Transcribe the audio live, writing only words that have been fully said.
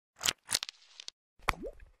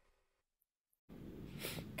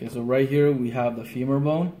Okay, so right here we have the femur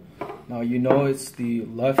bone. Now you know it's the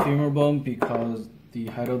left femur bone because the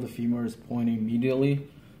head of the femur is pointing medially,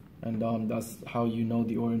 and that's how you know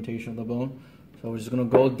the orientation of the bone. So we're just going to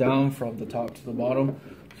go down from the top to the bottom.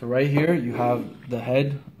 So right here you have the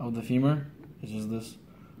head of the femur, which is this.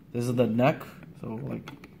 This is the neck, so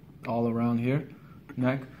like all around here,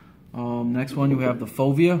 neck. Next one we have the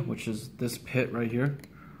fovea, which is this pit right here.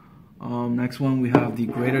 Next one we have the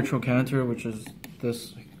greater trochanter, which is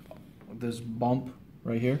this bump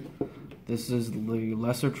right here. This is the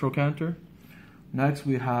lesser trochanter. Next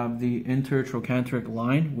we have the intertrochanteric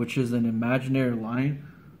line, which is an imaginary line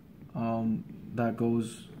that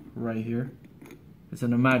goes right here. It's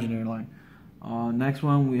an imaginary line. Next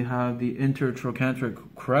one we have the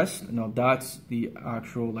Intertrochanteric Crest. Now that's the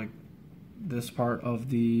actual, like, this part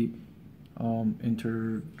of the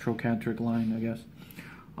intertrochanteric line, I guess.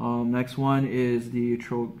 Next one is the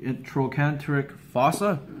Trochanteric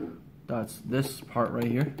Fossa. That's this part right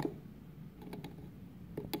here.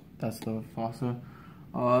 That's the fossa.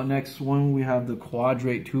 Next one we have the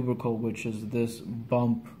Quadrate Tubercle, which is this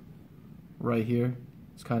bump right here.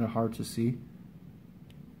 It's kind of hard to see.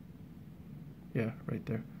 Yeah, right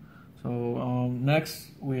there. So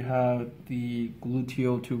next we have the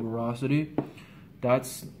Gluteal Tuberosity.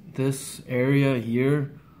 That's this area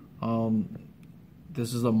here.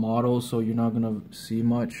 This is a model, so you're not gonna see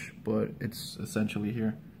much, but it's essentially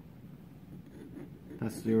here.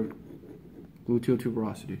 That's your Gluteal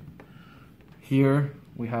Tuberosity. Here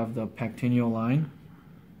we have the pectineal line.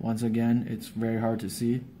 Once again, it's very hard to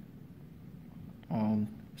see.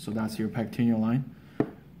 So that's your pectineal line.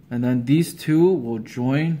 And then these two will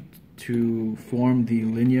join to form the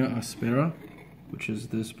linea aspera, which is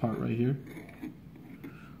this part right here.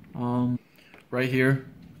 Right here,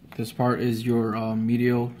 this part is your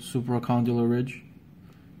medial supracondylar ridge,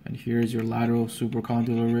 and here is your lateral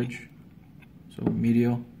supracondylar ridge. So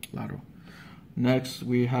medial, lateral. Next,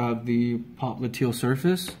 we have the Popliteal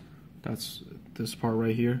Surface. That's this part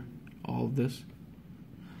right here, all of this.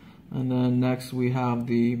 And then next we have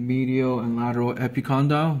the medial and lateral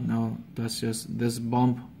epicondyle. Now that's just this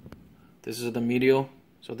bump. This is the medial.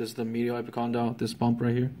 So this is the medial epicondyle, this bump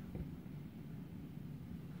right here.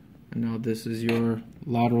 And now this is your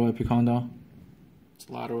lateral epicondyle. It's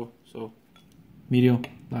lateral, so medial,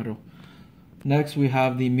 lateral. Next we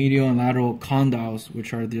have the medial and lateral condyles,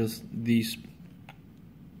 which are these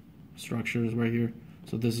structures right here.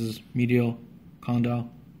 So this is medial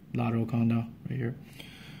condyle, lateral condyle right here.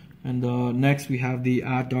 And next we have the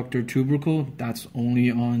adductor tubercle. That's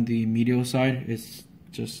only on the medial side. It's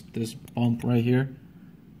just this bump right here.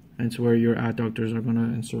 And it's where your adductors are going to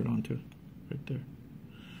insert onto, right there.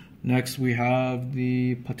 Next we have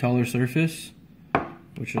the patellar surface,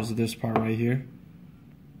 which is this part right here.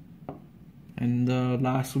 And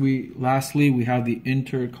lastly we have the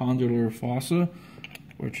intercondylar fossa,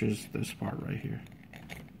 which is this part right here.